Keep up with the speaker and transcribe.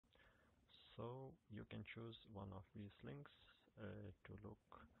So you can choose one of these links to look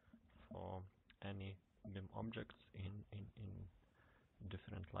for any BIM objects in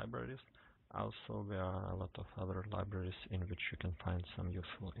different libraries. Also, there are a lot of other libraries in which you can find some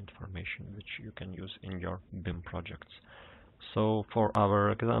useful information which you can use in your BIM projects. So for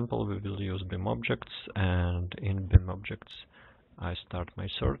our example, we will use BIM objects, and in BIM objects I start my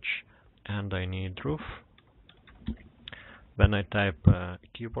search and I need roof. When I type a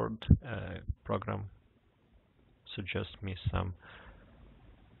keyword, program suggests me some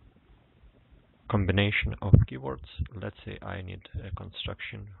combination of keywords. Let's say I need a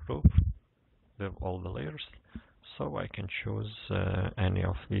construction roof with all the layers, so I can choose any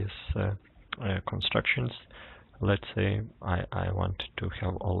of these constructions. Let's say I want to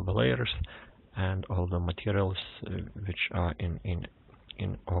have all the layers and all the materials which are in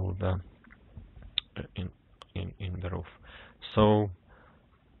all the in the roof. So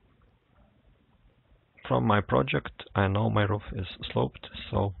from my project, I know my roof is sloped,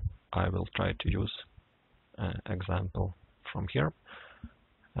 so I will try to use an example from here.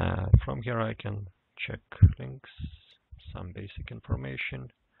 From here I can check links, some basic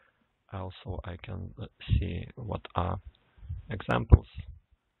information. Also I can see what are examples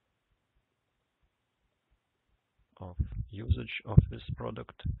of usage of this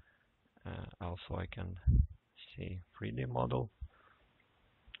product. Also I can see 3D model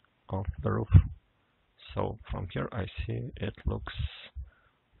of the roof. So from here I see it looks,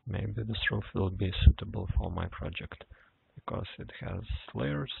 maybe this roof will be suitable for my project because it has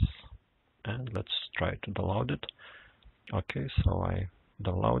layers, and let's try to download it. Okay, so I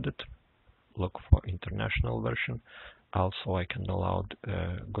download it, look for international version. Also I can download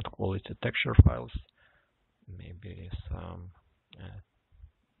good quality texture files, maybe some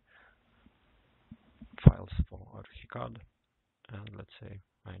files for ARCT, and let's say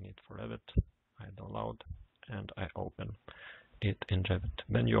I need for Revit. I download and I open it in Revit.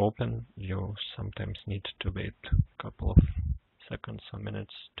 When you open, you sometimes need to wait a couple of seconds or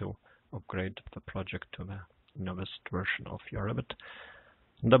minutes to upgrade the project to the newest version of your Revit.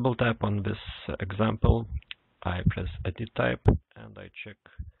 Double tap on this example, I press edit type and I check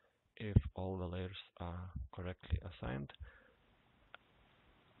if all the layers are correctly assigned.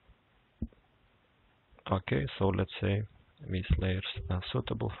 Okay, so let's say these layers are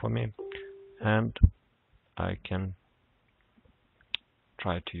suitable for me, and I can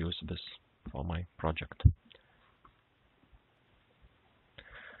try to use this for my project.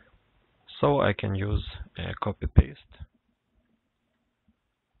 So I can use a copy-paste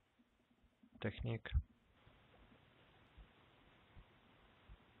technique.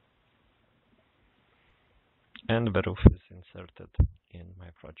 And the roof is inserted in my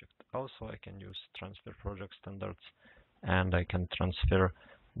project. Also I can use transfer project standards, and I can transfer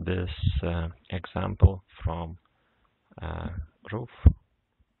this example from roof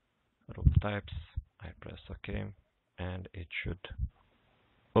types. I press OK, and it should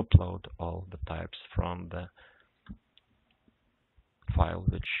upload all the types from the file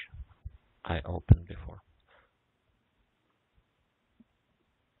which I opened before.